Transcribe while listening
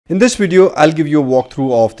In this video, I'll give you a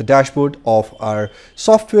walkthrough of the dashboard of our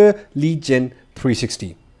Lvr Lead Gen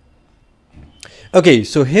 360. Okay,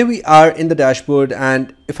 so here we are in the dashboard,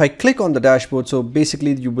 and if I click on the dashboard, so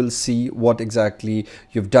basically you will see what exactly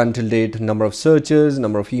you've done till date, number of searches,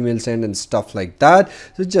 number of emails sent and stuff like that.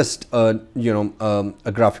 So just a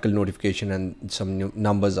graphical notification and some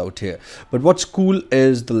numbers out here. But what's cool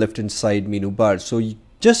is the left hand side menu bar. So you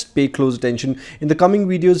just pay close attention. In the coming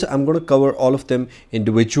videos, I'm going to cover all of them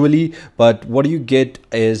individually, but what you get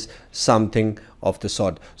is something of the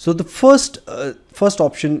sort. So the first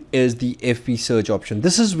option is the FB search option.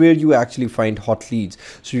 This is where you actually find hot leads.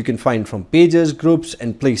 So you can find from pages, groups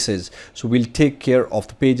and places. So we'll take care of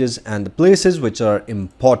the pages and the places, which are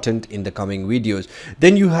important in the coming videos.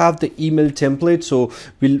 Then you have the email template. So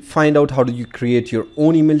we'll find out how do you create your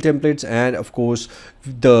own email templates, and of course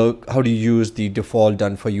how do you use the default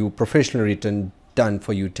done for you, professionally written done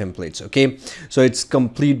for you templates. Okay, so it's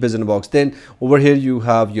complete business box. Then over here you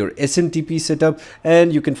have your SMTP setup,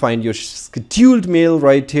 and you can find your scheduled mail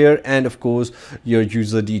right here, and of course your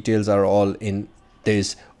user details are all in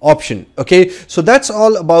this option. Okay, so that's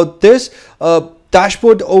all about this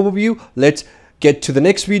dashboard overview. Let's get to the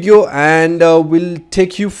next video, and we'll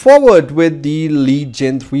take you forward with the Lead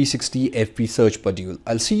Gen 360 FB search module.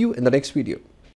 I'll see you in the next video.